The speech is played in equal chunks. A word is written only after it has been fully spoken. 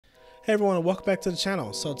Hey everyone, and welcome back to the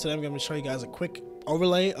channel. So today I'm going to show you guys a quick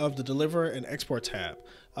overlay of the deliver and export tab.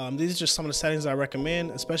 These are just some of the settings I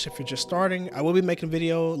recommend, especially if you're just starting. I will be making a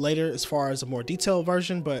video later as far as a more detailed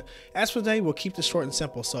version, but as for today, we'll keep this short and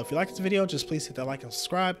simple. So if you like this video, just please hit that like and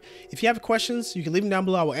subscribe. If you have questions, you can leave them down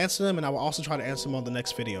below. I will answer them, and I will also try to answer them on the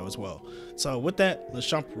next video as well. So with that, let's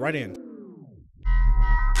jump right in.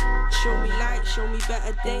 Show me light, show me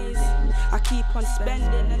better days. I keep on spending,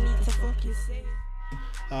 I need to fucking save.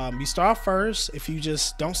 You start off first. If you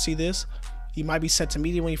just don't see this, you might be set to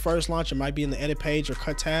media when you first launch. It might be in the edit page or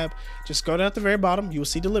cut tab. Just go down at the very bottom, you will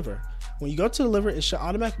see deliver. When you go to deliver, it should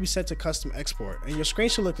automatically be set to custom export, and your screen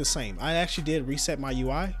should look the same. I actually did reset my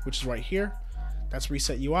UI, which is right here. That's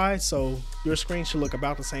reset UI, so your screen should look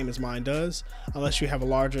about the same as mine does, unless you have a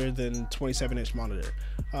larger than 27-inch monitor.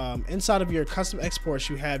 Inside of your custom exports,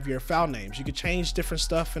 you have your file names. You can change different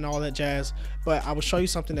stuff and all that jazz, but I will show you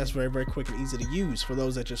something that's very, very quick and easy to use for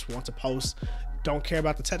those that just want to post, don't care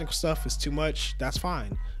about the technical stuff, it's too much, that's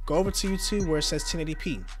fine. Go over to YouTube where it says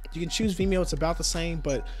 1080p. You can choose Vimeo, it's about the same,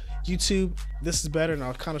 but YouTube, this is better, and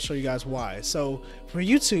I'll kind of show you guys why. So for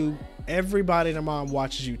YouTube, everybody and their mom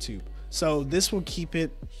watches YouTube. So this will keep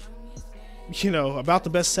it, you know, about the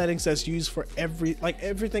best settings that's used for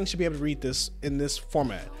everything should be able to read this in this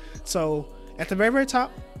format. So at the very, very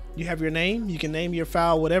top, you have your name. You can name your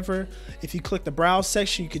file whatever. If you click the browse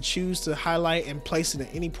section, you could choose to highlight and place it in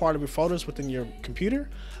any part of your photos within your computer.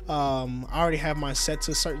 I already have mine set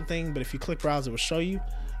to a certain thing, but if you click browse, it will show you.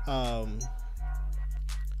 I'll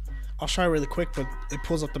show you really quick, but it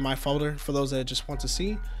pulls up the My folder for those that just want to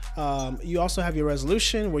see. You also have your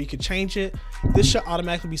resolution where you can change it. This should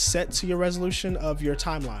automatically be set to your resolution of your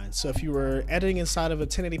timeline. So if you were editing inside of a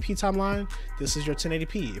 1080p timeline, this is your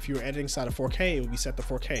 1080p. If you were editing inside of 4K, it would be set to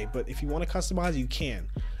 4K. But if you want to customize, you can.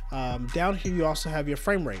 Down here, you also have your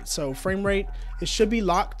frame rate. So frame rate, it should be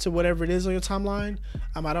locked to whatever it is on your timeline.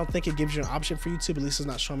 I don't think it gives you an option for YouTube, at least it's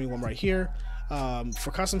not showing me one right here.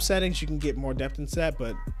 For custom settings, you can get more depth into that,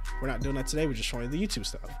 but we're not doing that today. We're just showing you the YouTube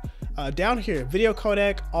stuff. Down here, video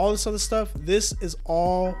codec, all this other stuff, this is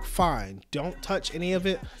all fine. Don't touch any of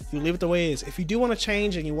it. You leave it the way it is. If you do want to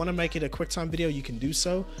change and you want to make it a QuickTime video, you can do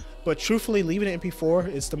so. But truthfully, leave it in MP4.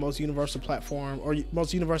 It's the most universal platform, or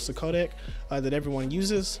most universal codec that everyone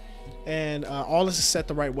uses. And all this is set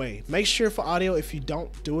the right way. Make sure for audio, if you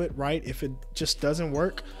don't do it right, if it just doesn't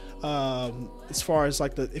work, as far as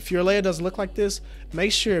like if your layer doesn't look like this,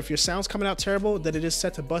 make sure if your sound's coming out terrible that it is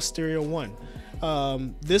set to bus stereo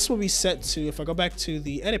 1. This will be set to, if I go back to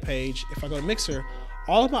the edit page, if I go to mixer,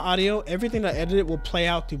 all of my audio, everything that I edited will play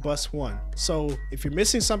out through bus 1. So if you're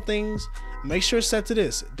missing some things, make sure it's set to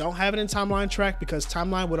this. Don't have it in timeline track, because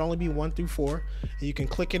timeline would only be 1 through 4. And you can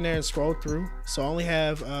click in there and scroll through. So I only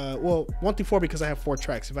have, well, 1 through 4 because I have 4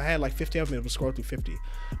 tracks. If I had like 50 of them, it would scroll through 50.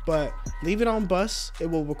 But leave it on bus. It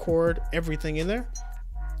will record everything in there.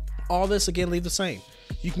 All this, again, leave the same.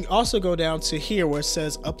 You can also go down to here where it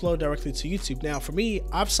says upload directly to YouTube. Now for me,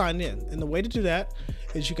 I've signed in, and the way to do that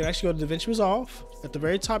is you can actually go to DaVinci Resolve. At the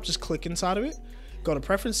very top, just click inside of it, go to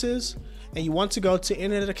preferences, and you want to go to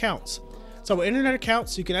internet accounts. So with internet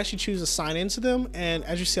accounts, you can actually choose to sign into them, and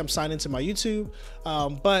as you see, I'm signed into my YouTube.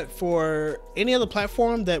 But for any other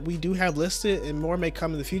platform that we do have listed, and more may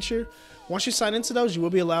come in the future, once you sign into those, you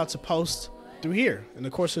will be allowed to post through here. And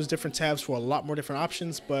of course, there's different tabs for a lot more different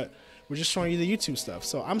options, but we're just showing you the YouTube stuff.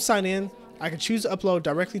 So I'm signed in. I can choose to upload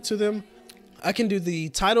directly to them. I can do the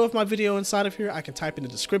title of my video inside of here. I can type in the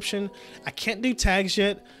description. I can't do tags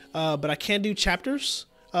yet, but I can do chapters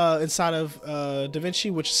inside of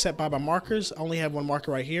DaVinci, which is set by my markers. I only have one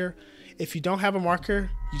marker right here. If you don't have a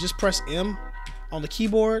marker, you just press M on the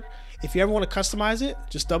keyboard. If you ever want to customize it,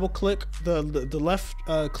 just double click the left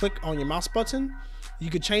click on your mouse button. You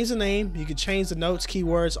could change the name, you could change the notes,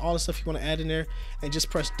 keywords, all the stuff you want to add in there, and just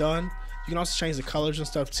press done. You can also change the colors and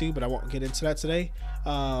stuff too, but I won't get into that today.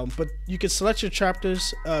 But you can select your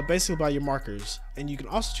chapters basically by your markers, and you can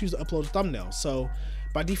also choose to upload a thumbnail. So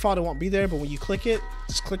by default, it won't be there, but when you click it,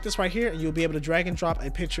 just click this right here, and you'll be able to drag and drop a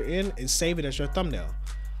picture in and save it as your thumbnail.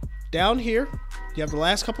 Down here, you have the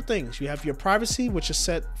last couple things. You have your privacy, which is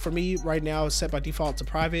set for me right now, is set by default to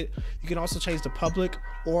private. You can also change to public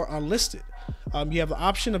or unlisted. You have the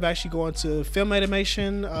option of actually going to film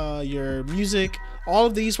animation, your music. All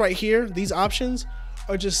of these right here, these options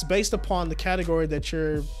are just based upon the category that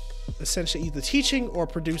you're essentially either teaching or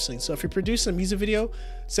producing. So if you're producing a music video,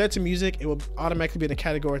 set to music, it will automatically be in a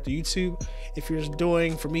category at the YouTube. If you're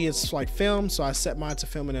doing, for me, it's like film, so I set mine to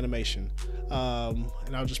film and animation.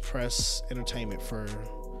 And I'll just press entertainment for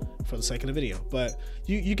the sake of the video. But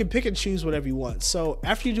you can pick and choose whatever you want. So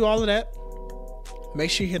after you do all of that, make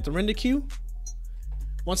sure you hit the render queue.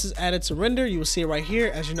 Once it's added to render, you will see it right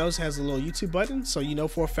here. As you notice, it has a little YouTube button, so you know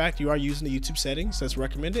for a fact you are using the YouTube settings that's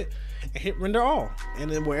recommended. And hit render all.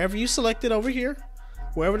 And then wherever you selected over here,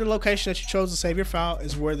 wherever the location that you chose to save your file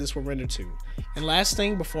is where this will render to. And last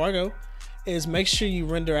thing before I go is make sure you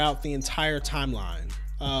render out the entire timeline.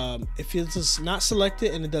 If it's not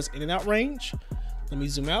selected and it does in and out range, let me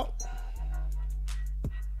zoom out.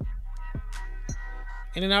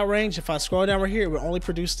 In and out range, if I scroll down right here, it will only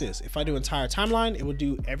produce this. If I do entire timeline, it will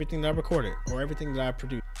do everything that I recorded or everything that I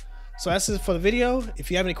produced. So that's it for the video.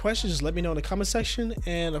 If you have any questions, just let me know in the comment section.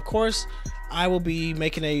 And of course, I will be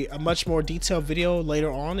making a much more detailed video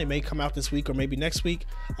later on. It may come out this week or maybe next week,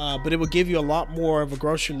 but it will give you a lot more of a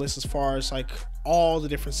grocery list as far as like all the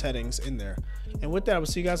different settings in there. And with that, I will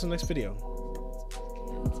see you guys in the next video.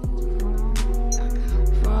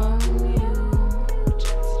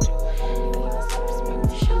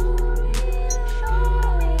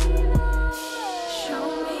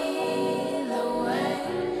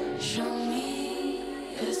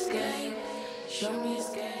 Show me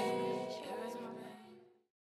escape.